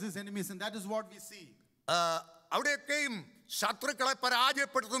destroys his enemies, and that is what we see. അവിടെയൊക്കെയും ശത്രുക്കളെ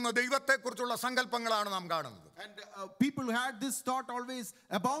പരാജയപ്പെടുത്തുന്ന ദൈവത്തെക്കുറിച്ചുള്ള സങ്കല്പങ്ങളാണ് നാം കാണുന്നത്. And people had this thought always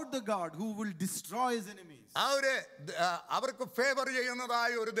about the God who will destroy his enemies. അവർക്ക് favour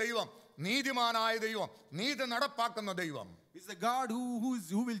ചെയ്യുന്നതായ ഒരു ദൈവം, നീതിമാനായ ദൈവം, നീതി നടപ്പാക്കുന്ന ദൈവം. He's a God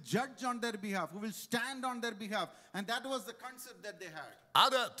who will judge on their behalf, who will stand on their behalf, and that was the concept that they had.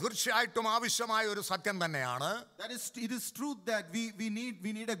 അത് തീർച്ചയായിട്ടും ആവശ്യമായ ഒരു സത്യം തന്നെയാണ്. It is truth that we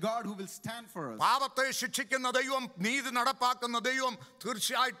need a God who will stand for us. പാപത്തെ ശിക്ഷിക്കുന്ന ദൈവം, നീതി നടപ്പാക്കുന്ന ദൈവം,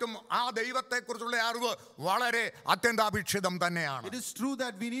 തീർച്ചയായിട്ടും ആ ദൈവത്തെക്കുറിച്ചുള്ള അറിവ് വളരെ അത്യന്താപേക്ഷിതം തന്നെയാണ്. It is true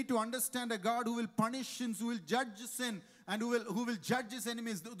that we need to understand a God who will punish sins, who will judge sin, and who will judge his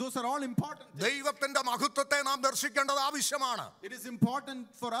enemies. Those are all important things. ദൈവത്തിന്റെ മഹത്വത്തെ നാം ദർശിക്കേണ്ടത് ആവശ്യമാണ്. It is important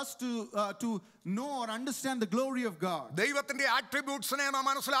for us to know or understand the glory of God. ദൈവത്തിന്റെ ആട്രിബ്യൂട്ട്സിനെ നാം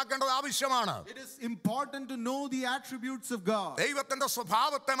മനസ്സിലാക്കേണ്ടത് ആവശ്യമാണ്. It is important to know the attributes of God. ദൈവത്തിന്റെ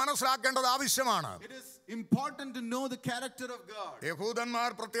സ്വഭാവത്തെ മനസ്സിലാക്കേണ്ടത് ആവശ്യമാണ്. It is important to know the character of God. യഹൂദന്മാർ,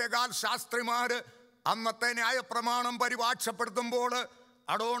 പ്രത്യേകാൽ ശാസ്ത്രിമാർ അന്നത്തെ ന്യായപ്രമാണം പരിഭാഷപ്പെടുത്തുമ്പോൾ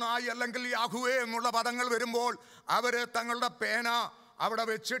അഡോണായി അല്ലെങ്കിൽ യാഹ്വേ എന്നുള്ള പദങ്ങൾ വരുമ്പോൾ അവർ തങ്ങളുടെ പേന അവിടെ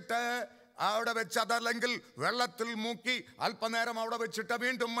വെച്ച് അതല്ലെങ്കിൽ വെള്ളത്തിൽ മുക്കി അല്പനേരം അവിടെ വെച്ചിട്ട്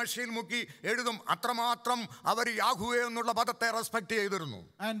വീണ്ടും മഷിയിൽ മുക്കി എഴുതും. അത്രമാത്രം അവർ യാഹ്വേ എന്നുള്ള പദത്തെ റെസ്പെക്ട് ചെയ്തിരുന്നു.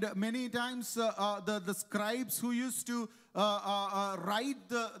 And many times the scribes who used to write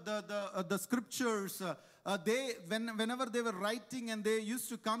the scriptures, whenever they were writing and they used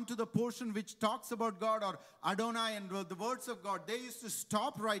to come to the portion which talks about God or Adonai and the words of God, they used to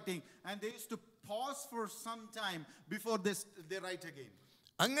stop writing and they used to pause for some time before they write again.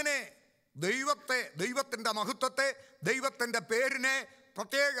 അങ്ങനെ ദൈവത്തിന്റെ മഹത്വത്തെ, ദൈവത്തിന്റെ പേരിനെ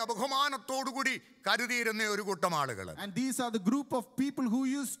പ്രത്യേക ബഹുമാനത്തോടുകൂടി കരുതിയിരുന്ന ഒരു കൂട്ടം ആളുകൾ. And these are the group of people who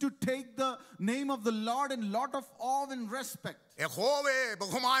used to take the name of the Lord in lot of awe and respect. യഹോവയെ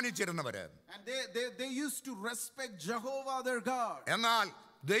ബഹുമാനിച്ചിരുന്നവര്. And they used to respect Jehovah their God. എന്നാൽ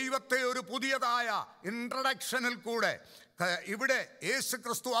ദൈവത്തെ ഒരു പുതിയതായ ഇൻട്രഡക്ഷനിൽ കൂടെ ഇവിടെ യേശു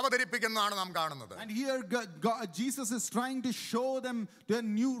ക്രിസ്തു അവതരിപ്പിക്കുന്നതാണ് നാം കാണുന്നത്. And here Jesus is trying to show them a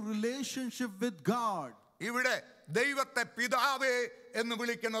new relationship with God. ഇവിടെ ദൈവത്തെ പിതാവേ എന്ന്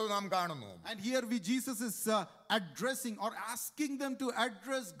വിളിക്കുന്നത് നാം കാണുന്നു. And here Jesus is addressing or asking them to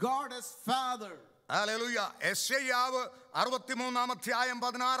address God as Father. Hallelujah. യെശയ്യാവ് 63-ാം അധ്യായം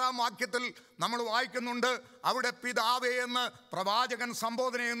 16-ാം വാക്യത്തിൽ നമ്മൾ വായിക്കുന്നുണ്ട്, അവിടെ പിതാവേ എന്ന് പ്രവാചകൻ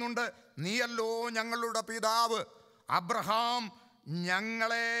സംബോധന ചെയ്യുന്നുണ്ട്. നീയല്ലോ ഞങ്ങളുടെ പിതാവ്, അബ്രഹാം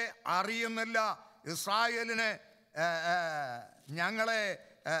ഞങ്ങളെ അറിയുന്നില്ല, ഇസ്രായേലിനെ ഞങ്ങളെ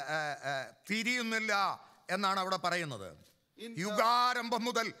തിരിയുന്നില്ല എന്നാണ് അവിടെ പറയുന്നത്. യുഗാരംഭം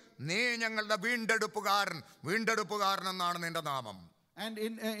മുതൽ നീ ഞങ്ങളുടെ വീണ്ടെടുപ്പുകാരൻ എന്നാണ് നിന്റെ നാമം. And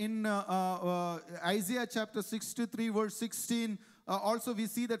in Isaiah chapter 63 verse 16 also we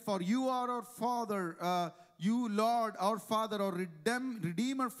see that for you are our Father, you Lord our Father, or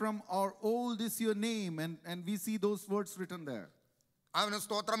Redeemer from our old is your name, and we see those words written there. അവന്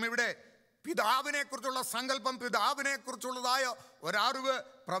സ്തോത്രം. ഇവിടെ പിതാവിനെ കുറിച്ചുള്ള സങ്കല്പം, പിതാവിനെ കുറിച്ചുള്ളതായ ഒരറിവ്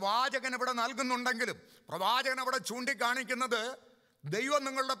പ്രവാചകൻ ഇവിടെ നൽകുന്നുണ്ടെങ്കിലും പ്രവാചകൻ അവിടെ ചൂണ്ടിക്കാണിക്കുന്നത് ദൈവം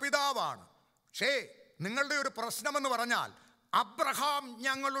നിങ്ങളുടെ പിതാവാണ്. പക്ഷേ നിങ്ങളുടെ ഒരു പ്രശ്നമെന്ന് പറഞ്ഞാൽ അബ്രഹാം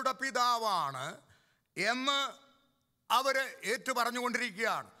ഞങ്ങളുടെ പിതാവാണ് എന്ന് അവര് ഏറ്റു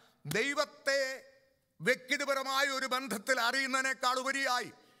പറഞ്ഞുകൊണ്ടിരിക്കുകയാണ്. ദൈവത്തെ വ്യക്തിപരമായ ഒരു ബന്ധത്തിൽ അറിയുന്നതിനേക്കാൾ ഉപരിയായി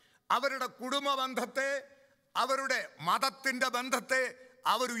അവരുടെ കുടുംബ ബന്ധത്തെ, അവരുടെ മതത്തിന്റെ ബന്ധത്തെ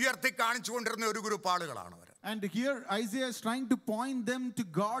അവർ ഉയർത്തി കാണിച്ചുകൊണ്ടിരുന്ന ഒരു ഗ്രൂപ്പ് ആളുകളാണ് അവർ. And here Isaiah is trying to point them to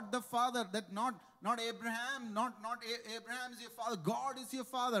God the Father, that not Abraham, not Abraham is your father, God is your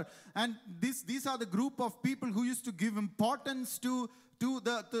father. And these are the group of people who used to give importance to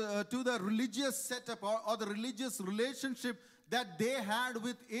the religious setup or the religious relationship that they had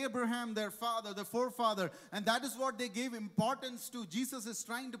with Abraham, their father, the forefather, and that is what they gave importance to. Jesus is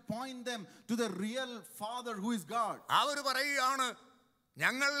trying to point them to the real Father who is God. അവർ പറയുകയാണ്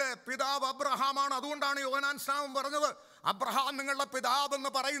ഞങ്ങളുടെ പിതാവ് അബ്രഹാമാണ്. അതുകൊണ്ടാണ് യോഹന്നാൻ സ്നാപകൻ പറഞ്ഞത്, Abraham നിങ്ങളുടെ പിതാവ്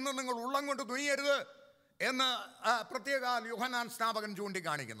എന്ന് പറയുന്നത് നിങ്ങൾ ഉള്ളം കൊണ്ട് തുനിയരുത് എന്ന് പ്രത്യേക യോഹന്നാൻ സ്നാപകൻ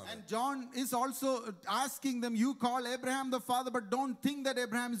ചൂണ്ടിക്കാണിക്കുന്നത്. And John is also asking them, you call Abraham the father, but don't think that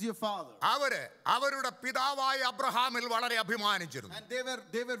Abraham is your father. അവരുടെ പിതാവായ അബ്രഹാമിൽ വളരെ അഭിമാനിച്ചിരുന്നു. And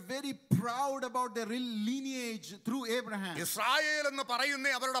they were very proud about their lineage through Abraham. Israel എന്ന്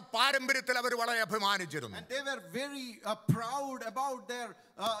പറയുന്ന അവരുടെ പാരമ്പര്യത്തിൽ അവർ വളരെ അഭിമാനിച്ചിരുന്നു. And they were very proud about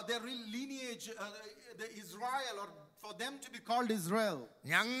their lineage, the Israel, or for them to be called Israel.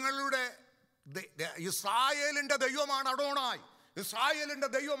 ഞങ്ങളുടെ ഇസ്രായേലിന്റെ ദൈവമാണ് അഡോണായി, ഇസ്രായേലിന്റെ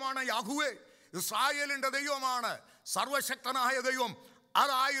ദൈവമാണ് യാഹുവേ, ഇസ്രായേലിന്റെ ദൈവമാണ് സർവശക്തനായ ദൈവം.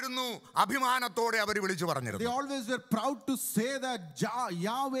 അതായിരുന്നു അഭിമാനത്തോടെ അവർ വിളിച്ചു പറഞ്ഞിരുന്നത്. They always were proud to say that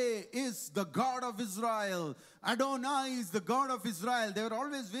Yahweh is the God of Israel, Adonai is the God of Israel. They were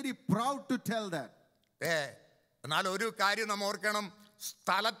always very proud to tell that. എന്നാൽ ഒരു കാര്യം നാം ഓർക്കണം,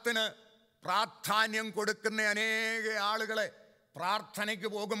 സ്ഥലത്തിന് പ്രാധാന്യം കൊടുക്കുന്ന അനേക ആളുകളെ പ്രാർത്ഥനയ്ക്ക്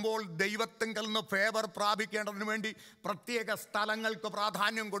പോകുമ്പോൾ ദൈവത്തിങ്കൽ നിന്ന് ഫേവർ പ്രാപിക്കേണ്ടതിന് വേണ്ടി പ്രത്യേക സ്ഥലങ്ങൾക്ക്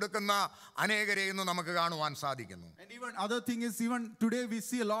പ്രാധാന്യം കൊടുക്കുന്ന അനേകരെ ഇന്ന് നമുക്ക് കാണുവാൻ സാധിക്കുന്നു. And even other thing is, even today we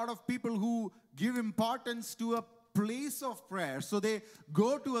see a lot of people who give importance to a place of prayer, so they go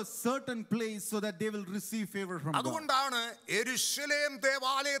to a certain place so that they will receive favor from God. അതുകൊണ്ടാണ് യെരൂശലേം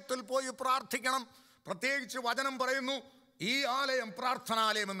ദേവാലയത്തിൽ പോയി പ്രാർത്ഥിക്കണം. പ്രത്യേകിച്ച് വചനം പറയുന്നു ഈ ആലയം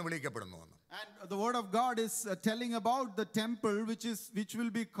പ്രാർത്ഥനാലയം എന്ന് വിളിക്കപ്പെടുന്നു. And the word of God is telling about the temple which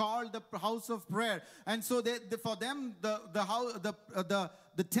will be called the house of prayer. And so for them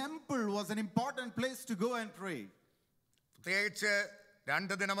the temple was an important place to go and pray. പ്രത്യേകിച്ച്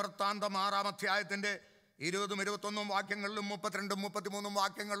 2 ദിനവൃത്താന്തം 6-ാം അധ്യായത്തിന്റെ 20-21 വാക്യങ്ങളിലും 32-33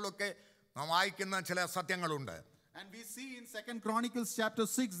 വാക്യങ്ങളിലൊക്കെ നാം വായിക്കുന്ന ചില സത്യങ്ങളുണ്ട്. And we see in 2 Chronicles chapter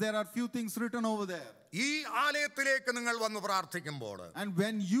 6 there are few things written over there. ഈ ആലയത്തിലേക്ക് നിങ്ങൾ വന്ന് പ്രാർത്ഥിക്കുമ്പോൾ, and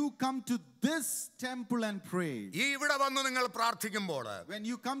when you come to this temple and pray, ഈ ഇവിടെ വന്ന് നിങ്ങൾ പ്രാർത്ഥിക്കുമ്പോൾ, when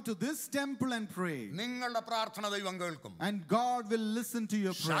you come to this temple and pray, നിങ്ങളുടെ പ്രാർത്ഥന ദൈവം കേൾക്കും. and God will listen to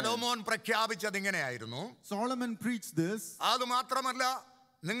your prayer. ശലോമോൻ പ്രഖ്യാപിച്ചത് ഇങ്ങനെയായിരുന്നു. Solomon preached this. അത് മാത്രമല്ല,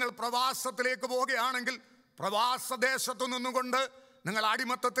 നിങ്ങൾ പ്രവാസത്തിലേക്ക് പോവുകയാണെങ്കിൽ, പ്രവാസദേശത്തു നിന്നുകൊണ്ട് നിങ്ങൾ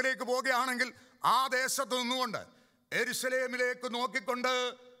അടിമത്തത്തിലേക്ക് പോവുകയാണെങ്കിൽ ആ ദേശത്ത് നിന്നുകൊണ്ട് യെരൂശലേമിലേക്ക് നോക്കിക്കൊണ്ട്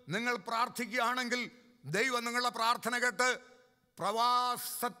നിങ്ങൾ പ്രാർത്ഥിക്കുകയാണെങ്കിൽ ദൈവം നിങ്ങളുടെ പ്രാർത്ഥന കേട്ട്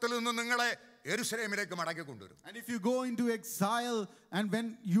പ്രവാസത്തിൽ നിന്ന് നിങ്ങളെ യെരൂശലേമിലേക്ക് മടക്കി കൊണ്ടുവരും. And if you go into exile, and when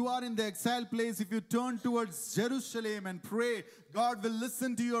you are in the exile place, if you turn towards Jerusalem and pray, God will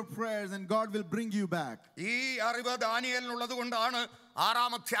listen to your prayers and God will bring you back. ഈ അറിവ് ദാനിയേലിനുള്ളത് കൊണ്ടാണ്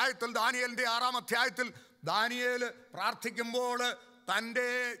 6-ാം അധ്യായത്തിൽ, ദാനിയേലിന്റെ 6-ാം അധ്യായത്തിൽ Daniel പ്രാർത്ഥിക്കുമ്പോൾ തൻ്റെ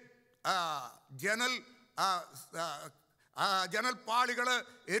ജനൽ ജനൽപ്പാളികള്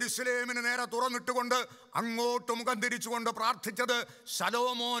യെരൂശലേമിന് നേരെ തുറന്നിട്ടുകൊണ്ട് അങ്ങോട്ട് മുഖം തിരിച്ചുകൊണ്ട് പ്രാർത്ഥിച്ചത്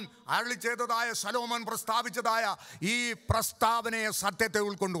ശലോമോൻ അരുളി ചെയ്തതായ ശലോമോൻ പ്രസ്താവിച്ചതായ ഈ പ്രസ്താവനയെ സത്യത്തെ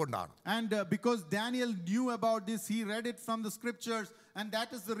ഉൾക്കൊണ്ടുകൊണ്ടാണ്. And because Daniel knew about this, he read it from the scriptures, and that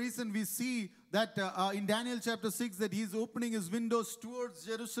is the reason we see that in Daniel chapter 6 that he is opening his windows towards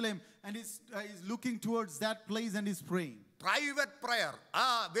Jerusalem and he's looking towards that place and he's praying. Private prayer,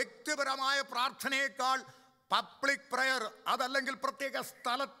 വ്യക്തിപരമായ പ്രാർത്ഥനയേക്കാൾ public prayer, അതല്ലെങ്കിൽ പ്രത്യേക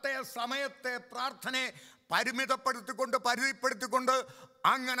സ്ഥലത്തെ സമയത്തെ പ്രാർത്ഥനയെ പരിധിപ്പെടുത്തിക്കൊണ്ട്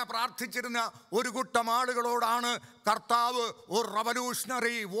അങ്ങനെ പ്രാർത്ഥിച്ചിരുന്ന ഒരു കൂട്ടം ആളുകളോടാണ് കർത്താവ് ഒരു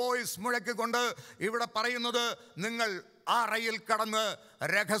റവല്യൂഷണറി വോയിസ് മുഴക്കിക്കൊണ്ട് ഇവിടെ പറയുന്നത്, നിങ്ങൾ അറയിൽ കടന്ന്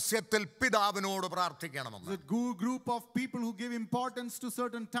രഹസ്യത്തിൽ പിതാവിനോട് പ്രാർത്ഥിക്കണമെന്ന്. A group of people who give importance to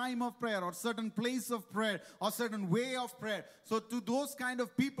certain time of prayer or certain place of prayer or certain way of prayer. So to those kind of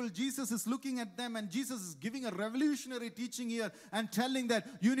people, Jesus is looking at them and Jesus is giving a revolutionary teaching here and telling that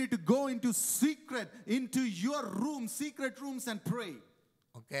you need to go into secret, into your room, secret rooms and pray.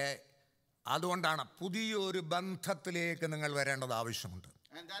 Okay, അതുകൊണ്ടാണ് പുതിയൊരു ബന്ധത്തിലേക്ക് നിങ്ങൾ വരേണ്ടത് ആവശ്യമുണ്ട്.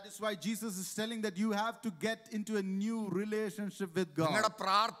 And that is why Jesus is telling that you have to get into a new relationship with God. നിങ്ങളുടെ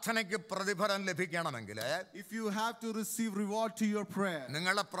പ്രാർത്ഥനയ്ക്ക് പ്രതിഫലം ലഭിക്കണമെങ്കിൽ, if you have to receive reward to your prayer,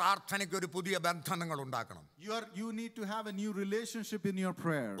 നിങ്ങളുടെ പ്രാർത്ഥനയ്ക്ക് ഒരു പുതിയ ബന്ധം നിങ്ങൾ ഉണ്ടാക്കണം. You need to have a new relationship in your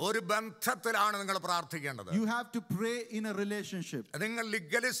prayer. ഒരു ബന്ധത്തിലാണ് നിങ്ങൾ പ്രാർത്ഥിക്കേണ്ടത്. You have to pray in a relationship. നിങ്ങൾ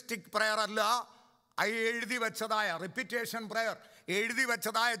ലിഗലിസ്റ്റിക് പ്രയർ അല്ല, എഴുതി വെച്ചതായ റിപ്പീറ്റേഷൻ പ്രയർ, എഴുതി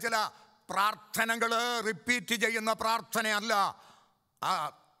വെച്ചതായ ചില പ്രാർത്ഥനകൾ റിപ്പീറ്റ് ചെയ്യുന്ന പ്രാർത്ഥനയല്ല.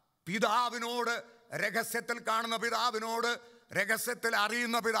 പിതാവിനോട്, രഹസ്യത്തിൽ കാണുന്ന പിതാവിനോട്, രഹസ്യത്തിൽ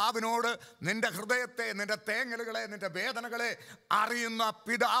അറിയുന്ന പിതാവിനോട്, നിന്റെ ഹൃദയത്തെ, നിന്റെ തേങ്ങലുകളെ, നിന്റെ വേദനകളെ അറിയുന്ന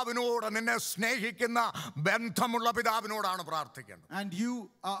പിതാവിനോട്, നിന്നെ സ്നേഹിക്കുന്ന ബന്ധമുള്ള പിതാവിനോടാണ് പ്രാർത്ഥിക്കേണ്ടത്. And you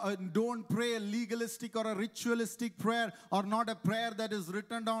don't pray a legalistic or a ritualistic prayer, or not a prayer that is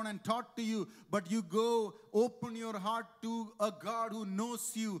written down and taught to you, but you go open your heart to a God who knows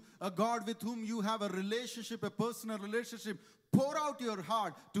you, a God with whom you have a relationship, a personal relationship. Pour out your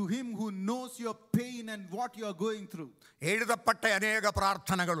heart to him who knows your pain and what you are going through. എഴുതപ്പെട്ട അനേക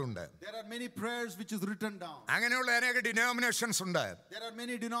പ്രാർത്ഥനകളുണ്ട്. There are many prayers which is written down. അങ്ങനെയുള്ള അനേക denominations ഉണ്ട്. There are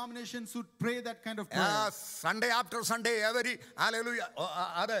many denominations who pray that kind of prayer. Sunday after Sunday, every hallelujah,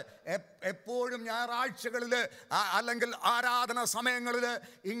 അത് എപ്പോഴും ഞായറാഴ്ചകളിൽ അല്ലെങ്കിൽ ആരാധന സമയങ്ങളിൽ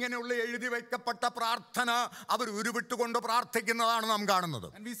ഇങ്ങനെയുള്ള എഴുതി വയ്ക്കപ്പെട്ട പ്രാർത്ഥന അവർ ഉരുവിട്ടുകൊണ്ട് പ്രാർത്ഥിക്കുന്നതാണ് നാം കാണുന്നത്.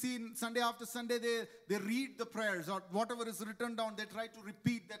 And we see Sunday after Sunday they read the prayers, or whatever is written down, they try to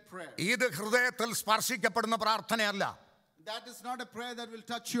repeat that prayer. ഇത് ഹൃദയത്തിൽ സ്പർശിക്കപ്പെടുന്ന പ്രാർത്ഥനയല്ല. That is not a prayer that will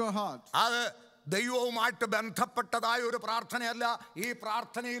touch your heart. അത് ദൈവവുമായിട്ട് ബന്ധപ്പെട്ടതായ ഒരു പ്രാർത്ഥനയല്ല. ഈ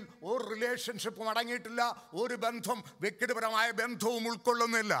പ്രാർത്ഥനയിൽ ഒരു റിലേഷൻഷിപ്പും അടങ്ങിയിട്ടില്ല, ഒരു ബന്ധം, വ്യക്തിപരമായ ബന്ധവും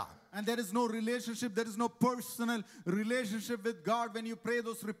ഉൾക്കൊള്ളുന്നില്ല. And there is no relationship, there is no personal relationship with God when you pray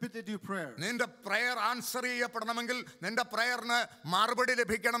those repetitive prayers. നിന്റെ പ്രയർ ആൻസർ ചെയ്യപ്പെടണമെങ്കിൽ, നിന്റെ പ്രയറിന് മറുപടി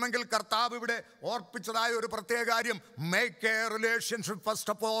ലഭിക്കണമെങ്കിൽ കർത്താവ് ഇവിടെ ഓർപ്പിച്ചതായ ഒരു പ്രത്യേക കാര്യം, make A relationship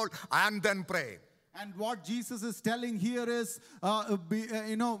first of all and then pray. And what Jesus is telling here is,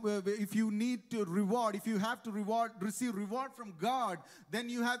 if you need to reward, if you have to receive reward from God, then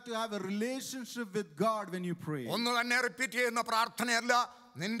you have to have a relationship with God when you pray. ഒന്ന് തന്നെ repeat ചെയ്യുന്ന പ്രാർത്ഥനയല്ല,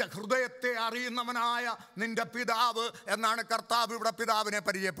 നിന്റെ ഹൃദയത്തെ അറിയുന്നവനായ നിന്റെ പിതാവ് എന്നാണ് കർത്താവ് ഇവിടെ പിതാവിനെ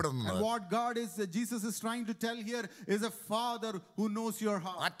പരിചയപ്പെടുന്നത്. And what Jesus is trying to tell here is a father who knows your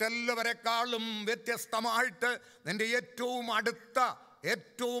heart. മറ്റെല്ലാവരെക്കാളും വ്യത്യസ്തമായിട്ട് നിന്റെ ഏറ്റവും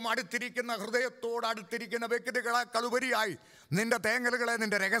അടുത്തിരിക്കുന്ന, ഹൃദയത്തോട് അടുത്തിരിക്കുന്ന വ്യക്തികളെക്കാൾ ഉപരിയായി നിന്റെ തേങ്ങലുകളെ,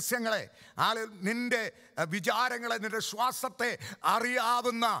 നിന്റെ രഹസ്യങ്ങളെ, നിന്റെ വിചാരങ്ങളെ, നിന്റെ ശ്വാസത്തെ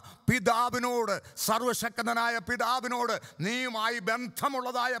അറിയാവുന്ന പിതാവിനോട്, സർവശക്തനായ പിതാവിനോട്, നീയുമായി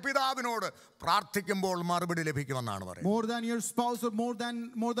ബന്ധമുള്ളതായ പിതാവിനോട് പ്രാർത്ഥിക്കുമ്പോൾ മറുപടി ലഭിക്കുമെന്നാണ് പറയുന്നത്. More than your spouse or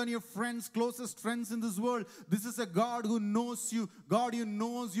more than your friends, closest friends in this world, this is a God who knows you. God who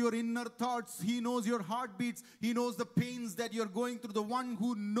knows your inner thoughts. He knows your heartbeats. He knows the pains that you're going through. The one who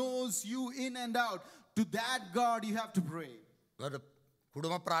knows you in and out. To that God you have to pray.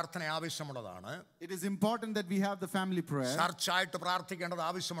 കുടുംബ പ്രാർത്ഥന ആവശ്യമുള്ളതാണ്. It is important that we have the family prayer. ചർച്ചായിട്ട് പ്രാർത്ഥിക്കേണ്ടത്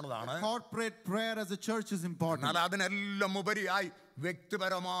ആവശ്യമുള്ളതാണ്. Corporate prayer as a church is important. എന്നാൽ അതിനെല്ലാം ഉപരിയായി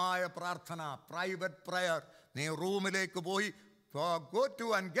വ്യക്തിപരമായ പ്രാർത്ഥന, private prayer, നീ റൂമിലേക്ക് പോയി go to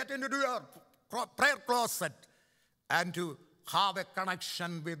and get into your prayer closet and to have a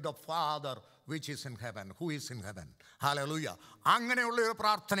connection with the Father which is in heaven, who is in heaven. Hallelujah. അങ്ങനെയുള്ള ഒരു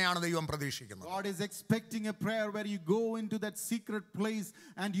പ്രാർത്ഥനയാണ് ദൈവം പ്രതീക്ഷിക്കുന്നത്. God is expecting a prayer where you go into that secret place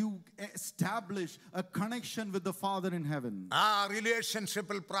and you establish a connection with the Father in heaven. ആ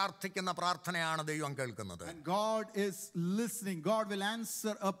റിലേഷൻഷിപ്പിൽ പ്രാർത്ഥിക്കുന്ന പ്രാർത്ഥനയാണ് ദൈവം കേൾക്കുന്നത്. And God is listening. God will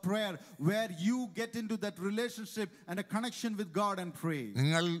answer a prayer where you get into that relationship and a connection with God and pray.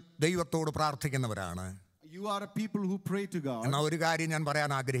 നിങ്ങൾ ദൈവത്തോട് പ്രാർത്ഥിക്കുന്നവരാണ്. You are a people who pray to God. എന്നാ ഒരു കാര്യം ഞാൻ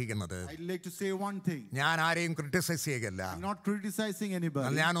പറയാൻ ആഗ്രഹിക്കുന്നത്, I'd like to say one thing. ഞാൻ ആരെയും ക്രിട്ടിസൈസ് ചെയ്യല്ല. I'm not criticizing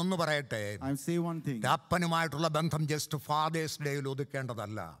anybody. ഞാൻ ഒന്ന് പറയട്ടെ, I'm saying one thing. അപ്പനുമായിട്ടുള്ള ബന്ധം ജസ്റ്റ് ഫാദേഴ്സ് ഡേയിൽ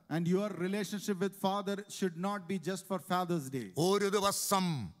ഒതുക്കേണ്ടതല്ല. And your relationship with Father should not be just for Father's Day. ഒരു ദിവസം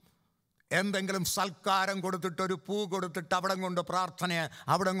എന്തെങ്കിലും സൽക്കാരം കൊടുത്തിട്ട് ഒരു പൂ കൊടുത്തിട്ട് അവിടെ കൊണ്ട് പ്രാർത്ഥനയെ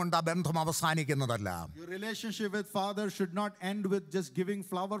അവിടെ കൊണ്ട് ആ ബന്ധം അവസാനിക്കുന്നതല്ല. Your relationship with Father should not end with just giving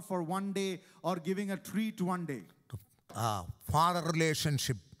flower for one day or giving a treat one day. Father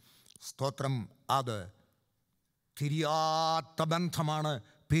relationship, സ്തോത്രം, അത് തിരിയാത്ത ബന്ധമാണ്,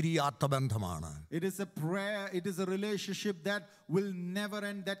 പിരിയാത്ത ബന്ധമാണ്. It is a prayer, it is a relationship that will never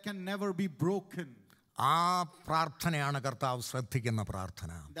end, that can never be broken. ആ പ്രാർത്ഥനയാണ് കർത്താവ് ശ്രദ്ധിക്കുന്ന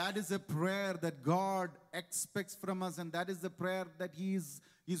പ്രാർത്ഥന. That is a prayer that God expects from us, and that is the prayer that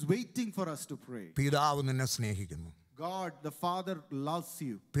He's waiting for us to pray. പിതാവ് നിന്നെ സ്നേഹിക്കുന്നു. God, the Father, loves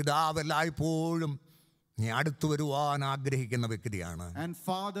you. പിതാവ് എല്ലായ്പ്പോഴും നീ അടുത്തു വരുവാൻ ആഗ്രഹിക്കുന്ന വ്യക്തിയാണ്. And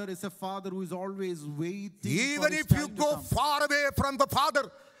Father is a Father who is always waiting. Even if you go far away from the Father,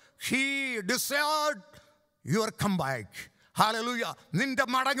 He desired your comeback. Hallelujah. നിന്റെ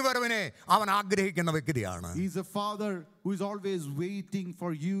മടങ്ങി വരവിനെ അവൻ ആഗ്രഹിക്കുന്ന വ്യക്തിയാണ്. He is a Father who is always waiting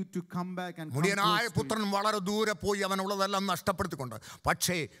for you to come back and come മുടിയനായ close to പുത്രൻ വളരെ ദൂരെ പോയി അവനുള്ളതെല്ലാം നഷ്ടപ്പെടുത്തിക്കൊണ്ട്,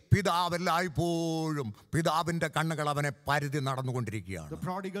 പക്ഷേ പിതാവെല്ലായ്പ്പോഴും പിതാവിന്റെ കണ്ണുകൾ അവനെ പരിധി നടന്നുകൊണ്ടിരിക്കുകയാണ്. The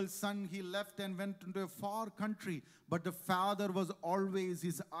prodigal son, he left and went into a far country, but the Father was always,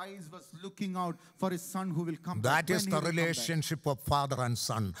 his eyes was looking out for his son who will come back. That is the relationship of father and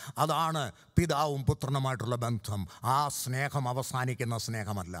son. അതാണ് പിതാവും പുത്രനുമായിട്ടുള്ള ബന്ധം. ആ സ്നേഹം അവസാനിക്കുന്ന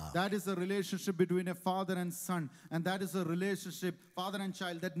സ്നേഹമല്ല. That is a relationship between a father and son, and that is a relationship, father and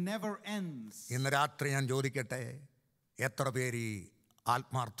child, that never ends. ഇന്ന് രാത്രി ഞാൻ ചോദിക്കട്ടെ, എത്ര പേര്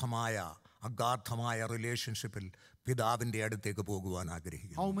ആത്മാർത്ഥമായ അഗാധമായ റിലേഷൻഷിപ്പിൽ പിതാവിന്റെ അടുത്തേക്ക് പോകുവാൻ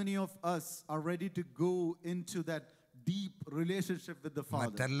ആഗ്രഹിക്കുന്നു? How many of us are ready to go into that deep relationship with the Father?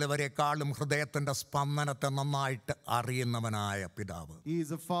 മറ്റെല്ലാവരെക്കാളും ഹൃദയത്തിന്റെ സ്പന്ദനത്തെ നന്നായിട്ട് അറിയുന്നവനായ പിതാവ്. He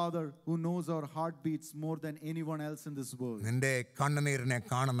is a Father who knows our heartbeats more than anyone else in this world. നിന്റെ കണ്ണുനീരിനെ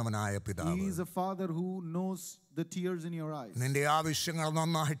കാണുന്നവനായ പിതാവ്. He is a Father who knows the tears in your eyes. നിന്റെ ആവശ്യങ്ങൾ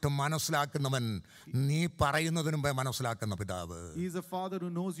നന്നായിട്ട് മനസ്സിലാക്കുന്നവൻ, നീ പറയുന്നതിനു മുമ്പേ മനസ്സിലാക്കുന്ന പിതാവ്. He is a Father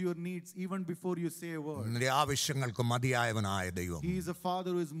who knows your needs even before you say a word. നിന്റെ ആവശ്യങ്ങൾക്ക് മതിയായവനായ ദൈവം. He is a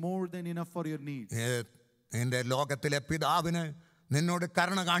Father who is more than enough for your needs. നിന്റെ ലോകത്തിലെ പിതാവിന് നിന്നോട്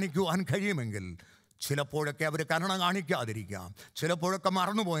കരുണ കാണിക്കുവാൻ കഴിയുമെങ്കിൽ ചിലപ്പോഴൊക്കെ അവർ കരുണ കാണിക്കാതിരിക്കാം, ചിലപ്പോഴൊക്കെ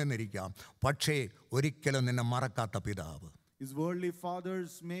മറന്നുപോയെന്നിരിക്കാം, പക്ഷേ ഒരിക്കലും നിന്നെ മറക്കാത്ത പിതാവ്. His worldly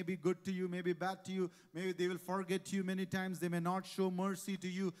fathers may be good to you, may be bad to you, maybe they will forget you many times, they may not show mercy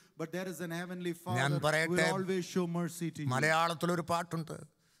to you, but there is an heavenly Father who will always show mercy to you. മലയാളത്തിലൊരു പാട്ടുണ്ട്,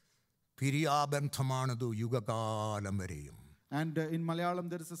 പിരിയാബന്ധമാണതു യുഗകാലം വരെയും. And in Malayalam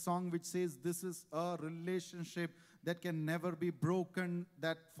there is a song which says this is a relationship that can never be broken,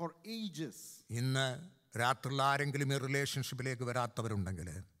 that for ages. ഇന്ന് രാത്രിയിൽ ആരെങ്കിലും ഈ റിലേഷൻഷിപ്പിലേക്ക് വരാത്തവരുണ്ടെങ്കിൽ,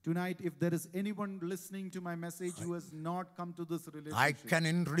 tonight if there is anyone listening to my message who has not come to this relationship, I can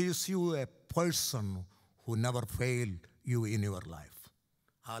introduce you a person who never failed you in your life.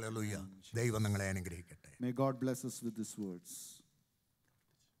 Hallelujah. ദൈവം നിങ്ങളെ അനുഗ്രഹിക്കട്ടെ. May God bless us with these words.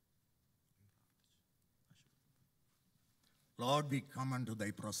 Lord, we come unto thy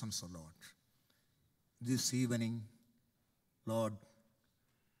presence, O Lord. This evening, Lord,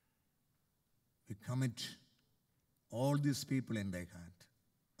 we commit all these people in thy hand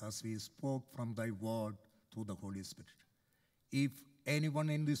as we spoke from thy word through the Holy Spirit. If anyone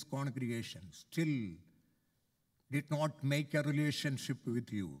in this congregation still did not make a relationship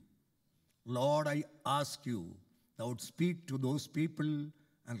with you, Lord, I ask you, thou would speak to those people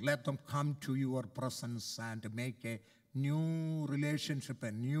and let them come to your presence and make a new relationship,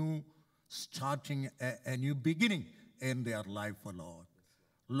 a new starting, a new beginning in their life, O Lord.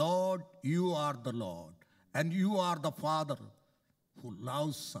 Lord, you are the Lord, and you are the Father who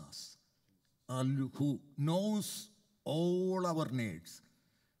loves us, who knows all our needs,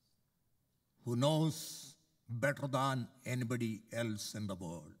 who knows better than anybody else in the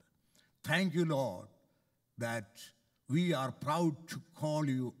world. Thank you, Lord, that we are proud to call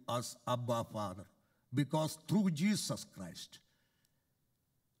you as Abba Father, because through Jesus Christ,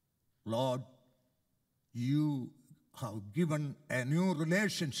 Lord, you have given a new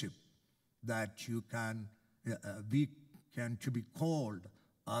relationship that we can to be called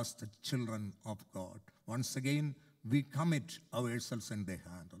as the children of God. Once again, we commit ourselves in thy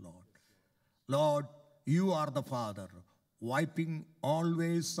hand, Lord. Lord, you are the Father, wiping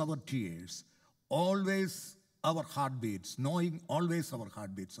always our tears, always our heartbeats, knowing always our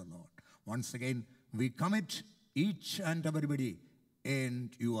heartbeats, O Lord. Once again, we commit each and everybody in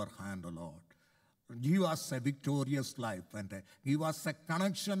your hand, O Lord. Give us a victorious life and give us a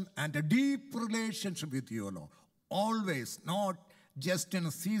connection and a deep relationship with you, O Lord. Always, not just in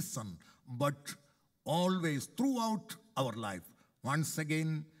a season, but always throughout our life. Once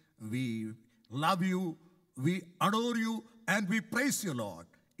again, we love you, we adore you, and we praise you, Lord.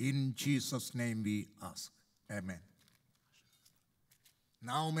 In Jesus' name we ask. Amen.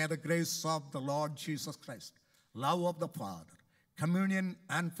 Now may the grace of the Lord Jesus Christ, love of the Father, communion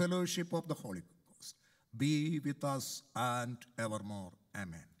and fellowship of the Holy Ghost be with us and evermore.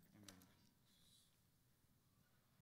 Amen.